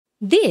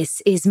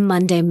This is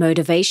Monday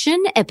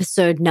Motivation,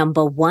 episode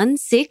number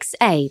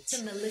 168.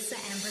 The Melissa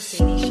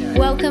Ambrosini Show.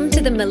 Welcome to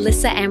the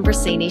Melissa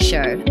Ambrosini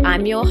Show.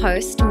 I'm your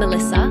host,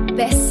 Melissa,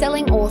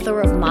 best-selling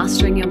author of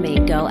Mastering Your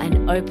Mean Girl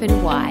and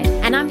Open Wide.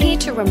 And I'm here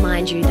to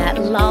remind you that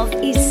love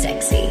is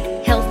sexy,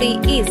 healthy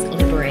is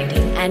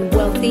liberating, and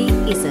wealthy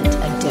isn't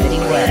a dirty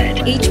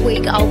word. Each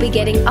week, I'll be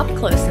getting up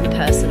close and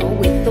personal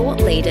with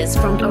thought leaders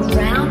from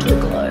around the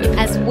globe,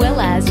 as well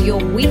as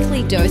your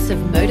weekly dose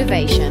of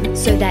motivation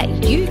so that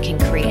you can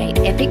create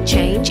epic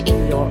change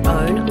in your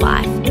own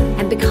life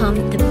and become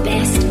the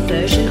best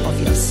version of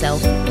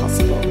yourself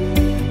possible.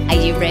 Are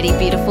you ready,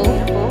 beautiful?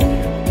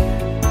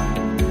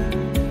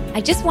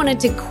 I just wanted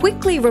to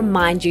quickly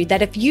remind you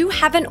that if you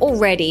haven't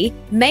already,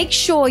 make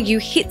sure you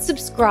hit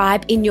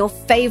subscribe in your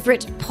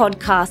favorite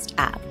podcast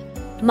app.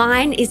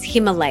 Mine is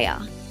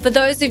Himalaya. For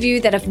those of you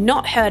that have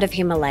not heard of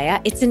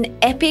Himalaya, it's an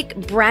epic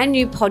brand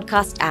new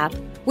podcast app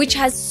which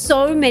has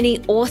so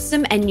many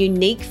awesome and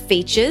unique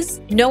features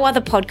no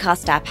other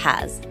podcast app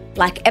has,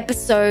 like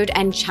episode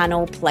and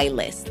channel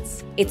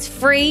playlists. It's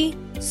free,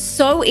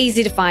 so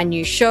easy to find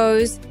new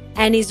shows,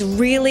 and is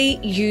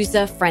really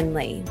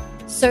user-friendly.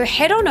 So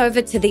head on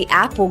over to the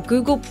app or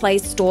Google Play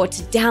Store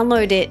to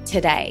download it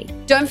today.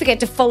 Don't forget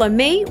to follow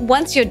me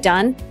once you're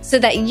done so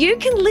that you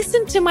can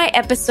listen to my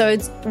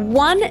episodes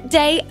one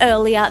day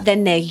earlier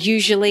than they're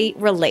usually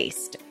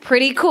released.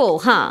 Pretty cool,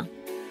 huh?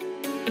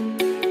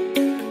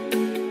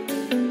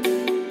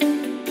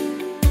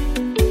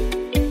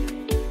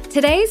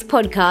 Today's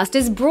podcast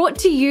is brought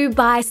to you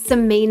by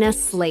Samina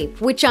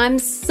Sleep, which I'm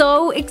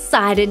so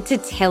excited to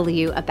tell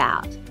you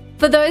about.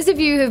 For those of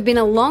you who've been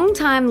a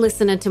long-time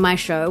listener to my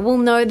show will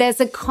know there's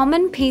a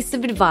common piece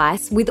of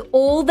advice with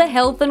all the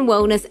health and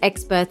wellness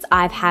experts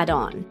I've had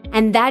on,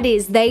 and that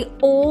is they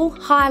all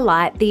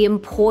highlight the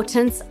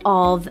importance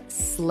of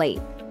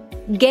sleep.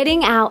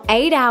 Getting our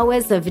 8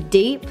 hours of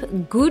deep,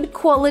 good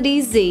quality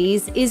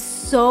Z's is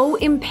so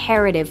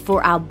imperative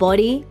for our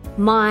body,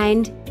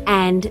 mind,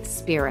 and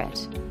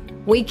spirit.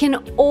 We can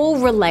all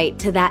relate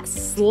to that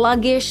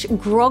sluggish,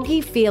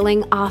 groggy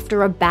feeling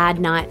after a bad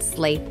night's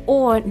sleep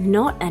or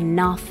not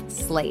enough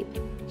sleep.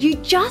 You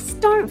just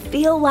don't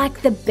feel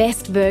like the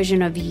best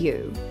version of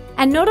you.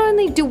 And not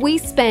only do we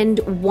spend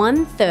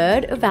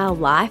 1/3 of our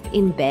life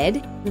in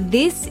bed,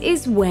 this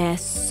is where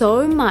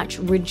so much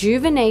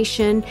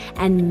rejuvenation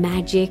and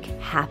magic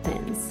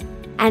happens.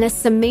 And a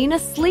Samina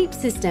sleep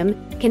system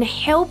can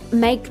help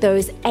make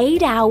those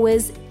 8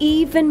 hours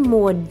even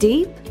more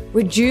deep,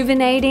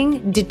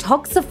 rejuvenating,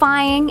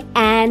 detoxifying,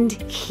 and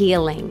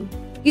healing.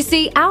 You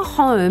see, our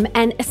home,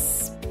 and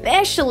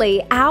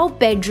especially our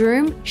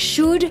bedroom,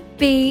 should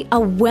be a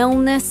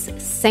wellness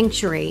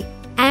sanctuary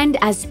and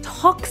as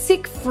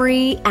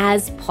toxic-free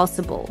as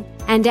possible.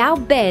 And our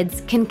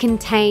beds can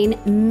contain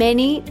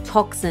many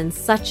toxins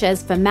such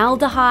as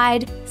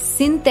formaldehyde,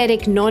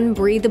 synthetic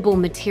non-breathable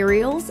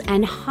materials,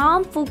 and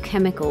harmful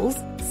chemicals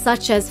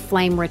such as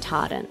flame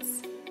retardants.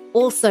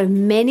 Also,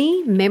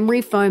 many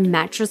memory foam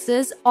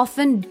mattresses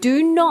often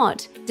do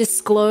not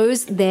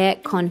disclose their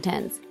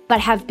contents, but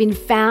have been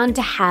found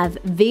to have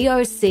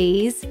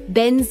VOCs,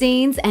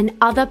 benzenes, and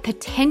other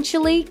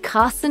potentially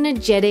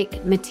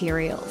carcinogenic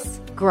materials.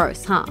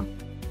 Gross, huh?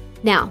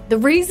 Now, the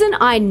reason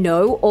I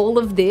know all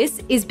of this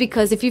is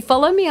because if you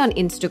follow me on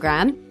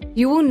Instagram,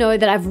 you will know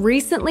that I've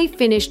recently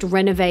finished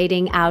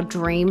renovating our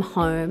dream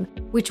home,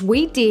 which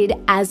we did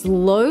as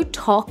low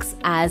tox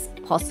as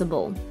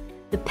possible.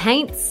 The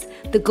paints,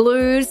 the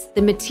glues,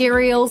 the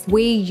materials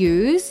we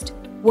used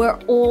were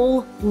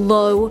all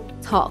low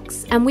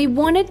tox. And we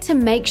wanted to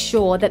make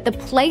sure that the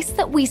place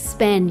that we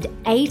spend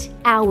 8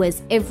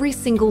 hours every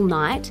single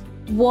night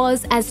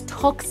was as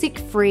toxic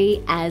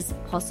free as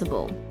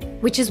possible,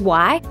 which is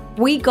why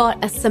we got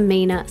a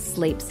Samina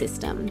sleep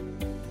system.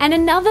 And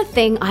another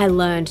thing I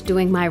learned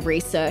doing my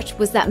research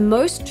was that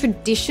most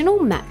traditional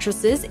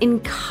mattresses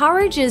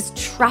encourages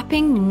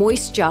trapping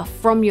moisture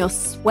from your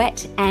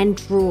sweat and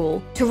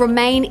drool to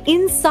remain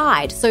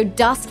inside so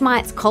dust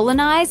mites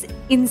colonize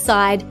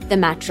inside the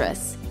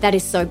mattress. That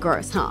is so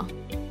gross, huh?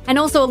 And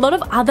also a lot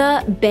of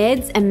other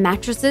beds and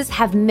mattresses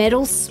have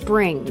metal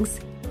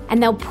springs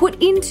and they'll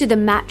put into the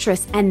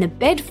mattress and the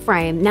bed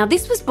frame. Now,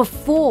 this was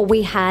before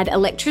we had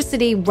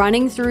electricity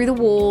running through the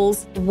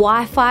walls,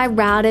 Wi-Fi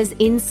routers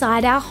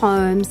inside our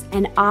homes,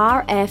 and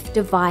RF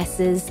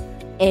devices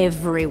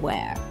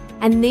everywhere.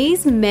 And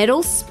these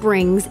metal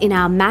springs in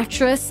our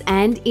mattress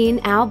and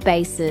in our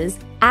bases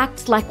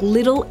act like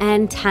little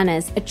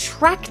antennas,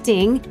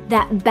 attracting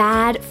that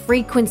bad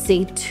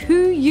frequency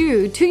to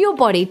you, to your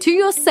body, to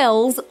your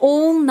cells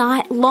all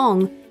night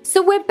long.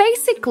 So we're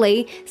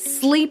basically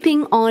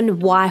sleeping on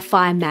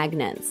Wi-Fi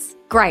magnets.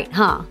 Great,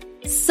 huh?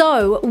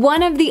 So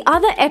one of the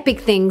other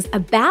epic things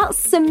about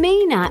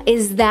Samina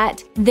is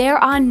that there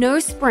are no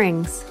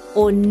springs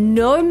or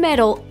no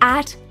metal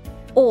at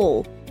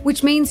all,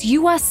 which means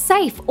you are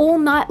safe all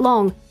night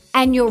long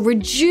and your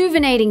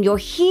rejuvenating, your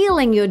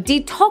healing, your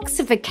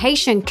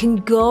detoxification can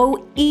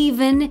go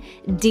even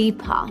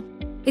deeper.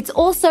 It's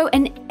also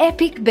an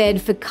epic bed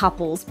for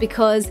couples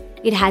because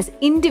it has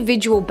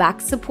individual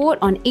back support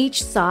on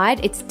each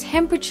side, it's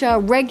temperature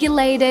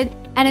regulated,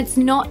 and it's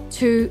not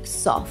too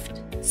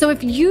soft. So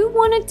if you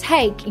want to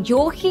take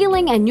your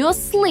healing and your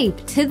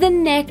sleep to the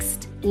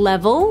next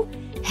level,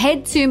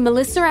 head to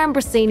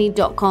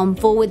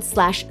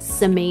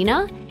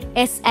melissaambrosini.com/Samina,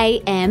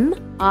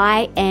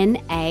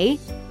 SAMINA,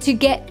 to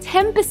get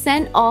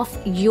 10% off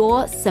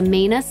your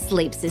Samina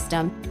sleep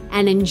system.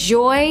 And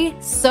enjoy,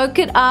 soak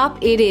it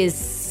up, it is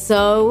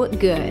so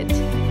good.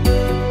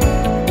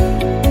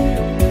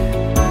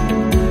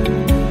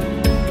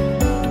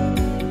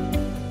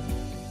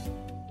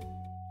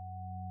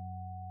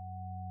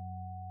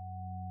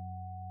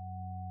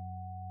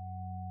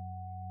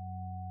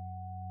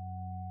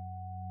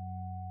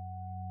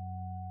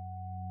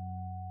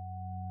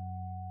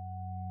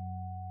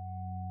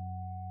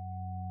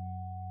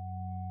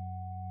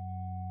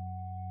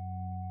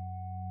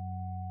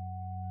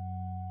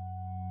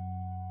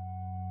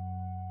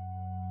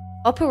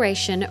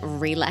 Operation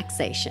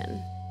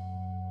Relaxation.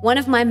 One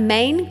of my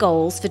main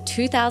goals for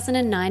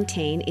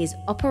 2019 is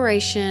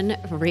Operation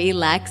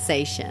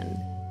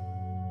Relaxation.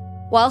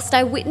 Whilst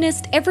I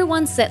witnessed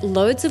everyone set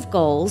loads of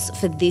goals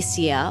for this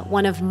year,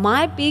 one of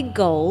my big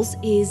goals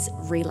is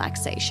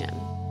relaxation.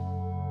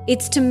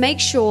 It's to make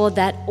sure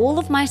that all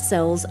of my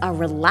cells are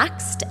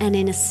relaxed and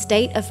in a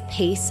state of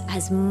peace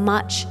as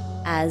much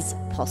as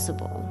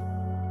possible.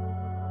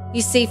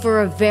 You see,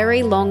 for a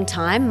very long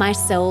time, my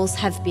cells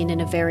have been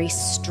in a very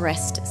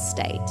stressed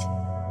state.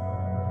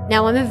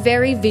 Now, I'm a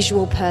very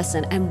visual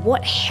person, and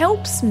what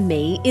helps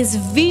me is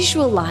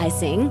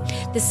visualizing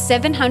the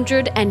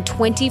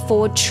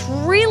 724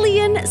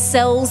 trillion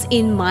cells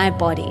in my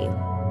body.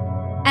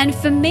 And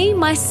for me,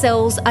 my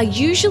cells are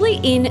usually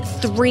in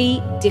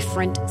 3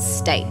 different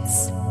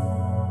states.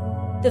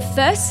 The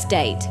first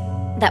state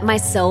that my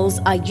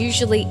cells are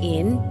usually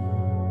in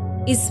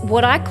is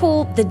what I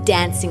call the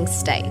dancing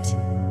state.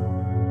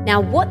 Now,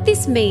 what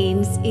this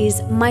means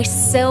is my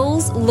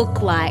cells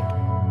look like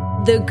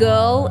the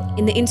girl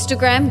in the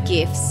Instagram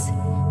GIFs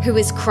who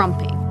is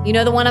crumping. You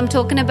know the one I'm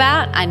talking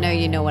about? I know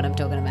you know what I'm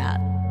talking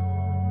about.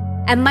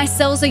 And my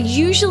cells are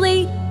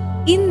usually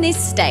in this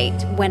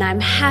state when I'm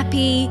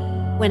happy,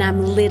 when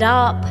I'm lit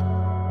up,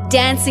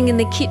 dancing in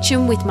the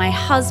kitchen with my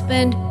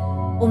husband,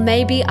 or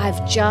maybe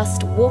I've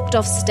just walked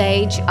off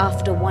stage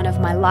after one of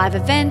my live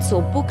events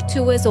or book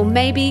tours, or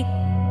maybe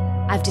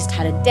I've just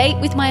had a date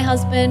with my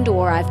husband,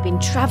 or I've been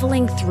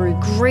traveling through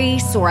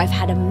Greece, or I've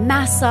had a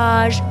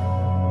massage,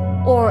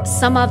 or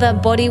some other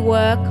body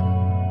work,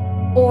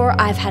 or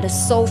I've had a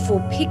soulful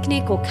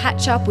picnic or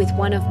catch up with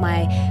one of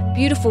my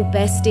beautiful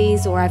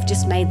besties, or I've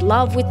just made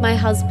love with my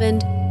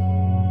husband.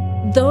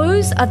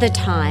 Those are the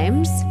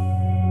times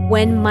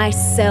when my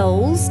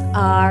cells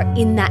are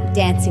in that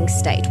dancing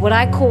state, what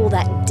I call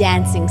that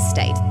dancing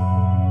state.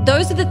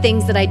 Those are the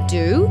things that I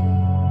do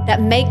that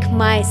make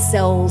my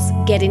cells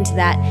get into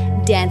that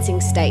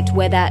dancing state,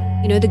 where that,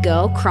 you know, the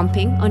girl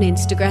crumping on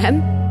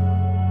Instagram,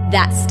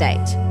 that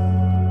state.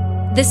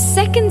 The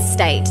second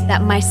state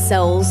that my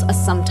cells are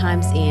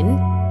sometimes in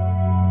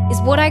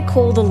is what I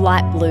call the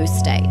light blue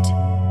state.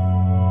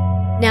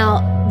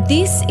 Now,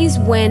 this is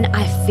when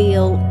I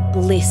feel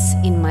bliss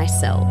in my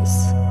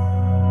cells.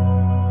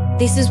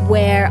 This is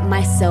where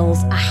my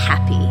cells are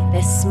happy,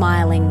 they're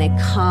smiling, they're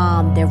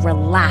calm, they're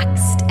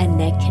relaxed, and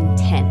they're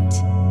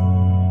content.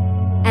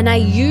 And I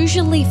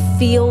usually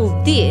feel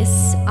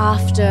this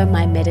after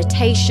my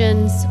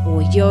meditations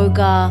or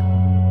yoga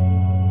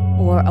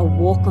or a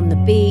walk on the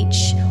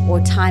beach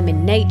or time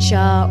in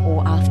nature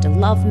or after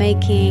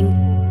lovemaking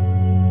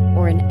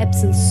or an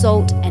Epsom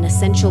salt and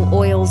essential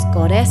oils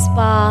goddess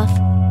bath.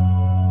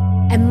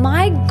 And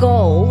my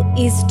goal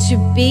is to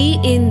be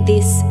in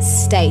this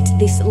state,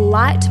 this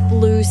light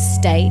blue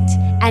state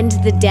and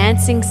the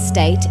dancing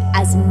state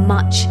as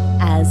much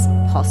as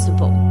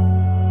possible.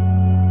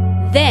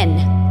 Then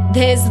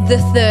there's the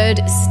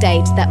third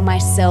state that my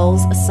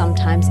cells are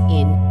sometimes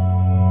in,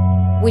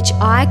 which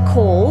I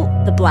call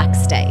the black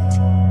state.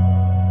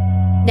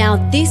 Now,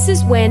 this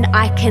is when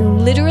I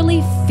can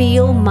literally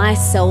feel my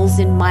cells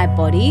in my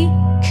body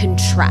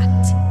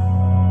contract.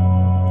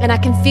 And I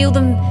can feel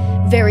them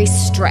very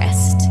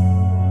stressed.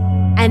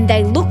 And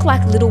they look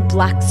like little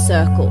black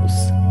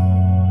circles.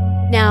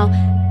 Now,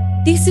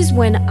 this is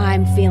when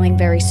I'm feeling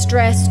very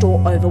stressed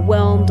or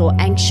overwhelmed or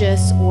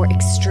anxious or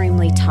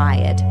extremely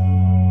tired.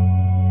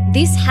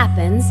 This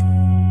happens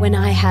when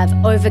I have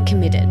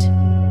overcommitted,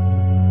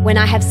 when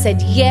I have said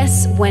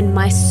yes when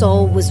my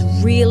soul was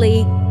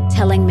really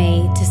telling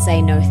me to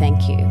say no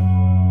thank you,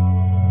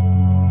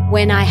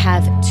 when I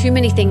have too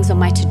many things on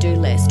my to-do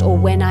list, or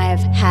when I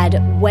have had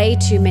way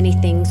too many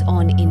things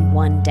on in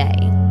one day,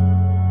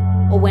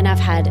 or when I've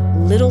had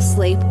little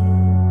sleep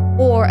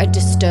or a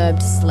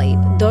disturbed sleep.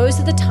 Those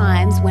are the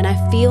times when I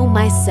feel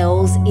my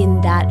cells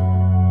in that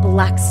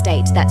black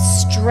state, that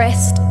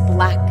stressed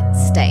black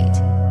state,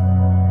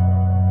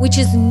 which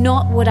is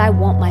not what I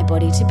want my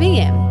body to be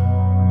in.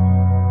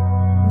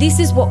 This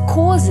is what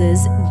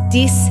causes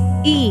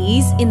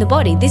dis-ease in the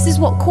body. This is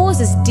what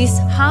causes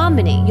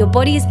disharmony. Your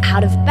body is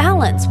out of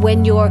balance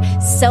when your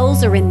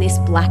cells are in this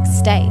black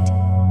state.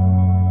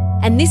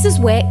 And this is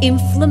where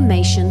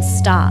inflammation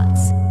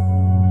starts.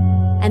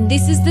 And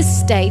this is the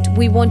state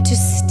we want to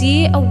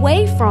steer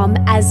away from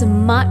as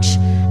much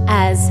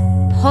as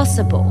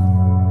possible.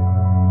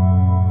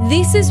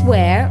 This is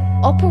where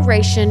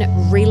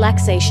Operation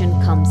Relaxation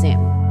comes in.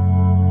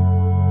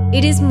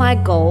 It is my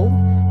goal,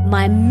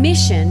 my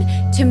mission,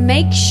 to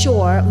make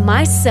sure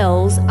my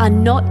cells are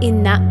not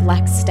in that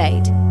black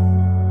state.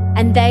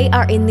 And they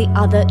are in the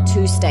other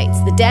two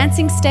states, the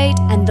dancing state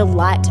and the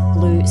light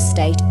blue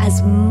state,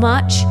 as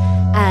much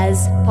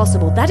as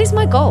possible. That is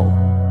my goal.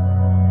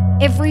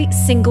 Every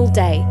single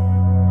day.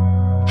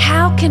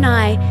 How can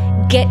I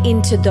get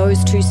into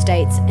those two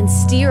states and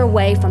steer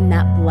away from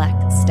that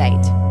black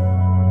state?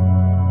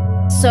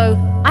 So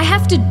I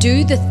have to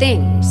do the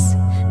things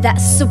that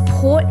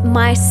support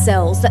my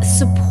cells, that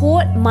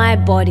support my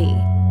body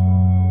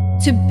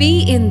to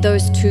be in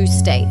those two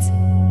states,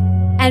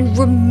 and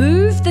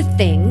remove the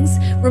things,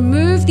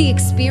 remove the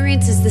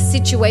experiences, the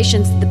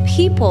situations, the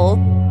people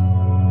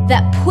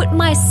that put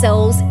my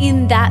cells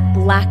in that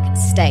black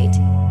state.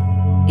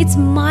 It's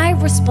my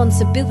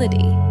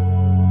responsibility,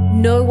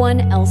 no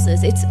one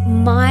else's. It's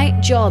my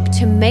job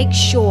to make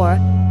sure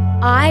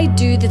I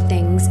do the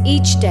things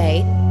each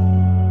day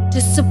to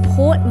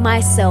support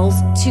my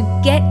cells to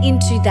get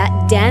into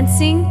that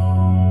dancing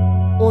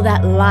or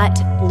that light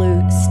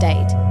blue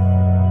state.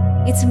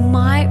 It's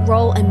my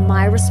role and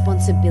my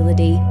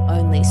responsibility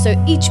only.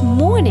 So each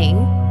morning,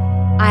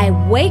 I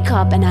wake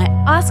up and I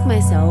ask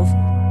myself,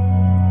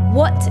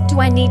 what do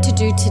I need to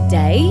do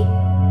today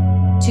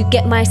to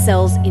get my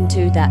cells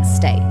into that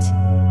state?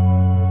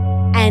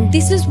 And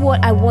this is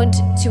what I want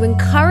to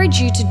encourage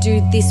you to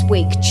do this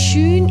week.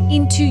 Tune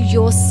into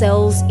your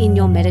cells in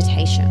your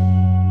meditation.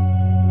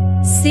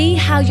 See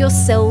how your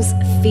cells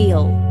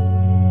feel.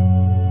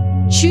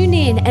 Tune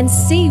in and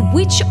see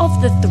which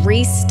of the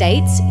three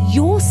states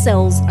your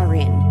cells are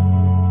in.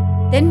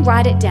 Then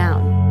write it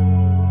down.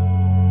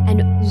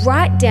 And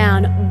write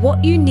down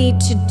what you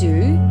need to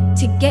do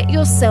to get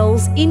your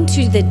cells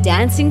into the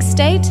dancing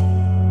state,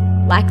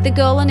 like the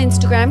girl on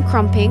Instagram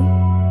crumping,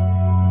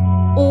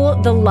 or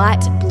the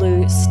light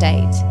blue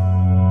state.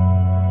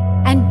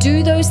 And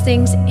do those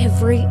things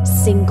every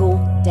single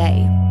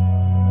day.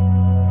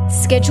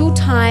 Schedule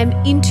time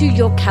into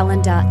your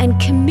calendar and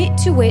commit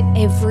to it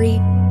every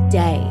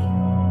day.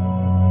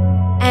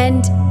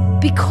 And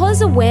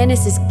because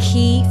awareness is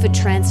key for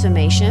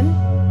transformation,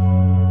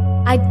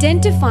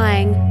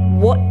 identifying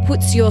what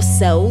puts your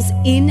cells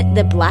in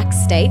the black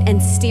state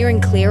and steering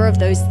clear of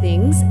those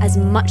things as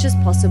much as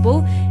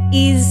possible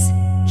is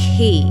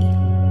key.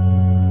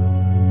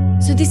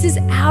 So this is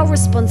our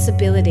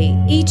responsibility.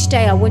 Each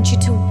day I want you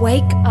to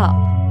wake up.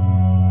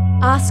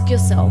 Ask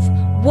yourself,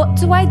 what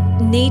do I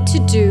need to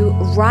do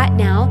right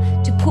now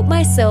to put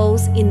my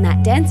cells in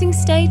that dancing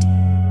state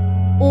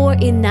or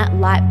in that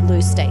light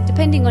blue state,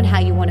 depending on how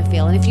you want to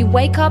feel. And if you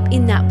wake up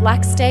in that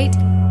black state,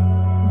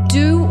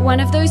 do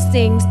one of those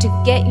things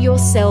to get your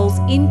cells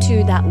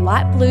into that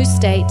light blue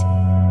state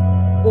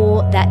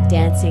or that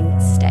dancing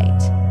state.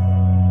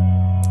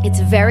 It's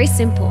very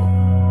simple.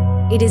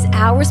 It is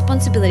our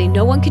responsibility.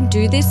 No one can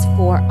do this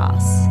for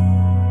us.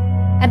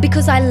 And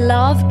because I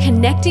love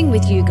connecting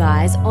with you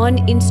guys on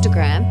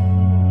Instagram,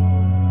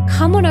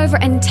 come on over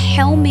and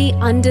tell me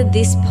under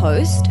this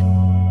post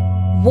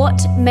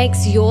what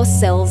makes your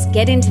cells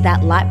get into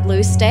that light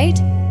blue state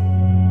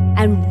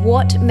and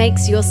what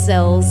makes your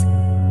cells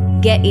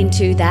get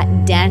into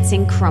that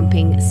dancing,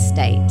 crumping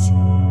state.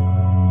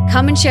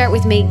 Come and share it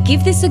with me.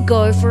 Give this a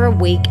go for a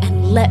week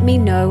and let me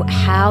know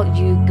how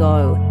you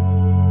go.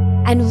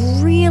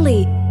 And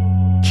really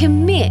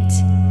commit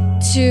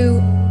to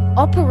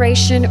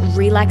Operation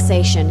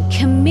Relaxation.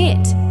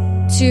 Commit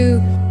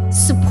to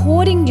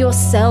supporting your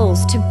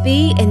cells to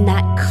be in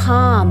that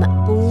calm,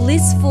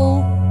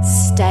 blissful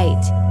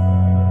state.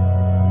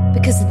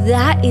 Because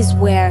that is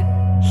where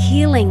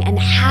healing and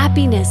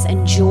happiness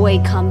and joy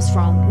comes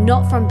from,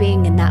 not from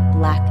being in that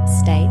black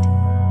state.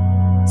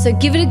 So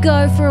give it a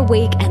go for a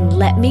week and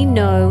let me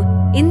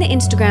know in the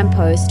Instagram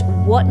post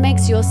what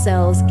makes your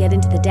cells get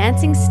into the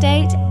dancing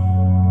state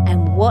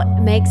and what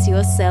makes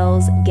your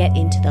cells get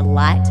into the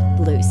light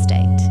blue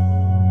state.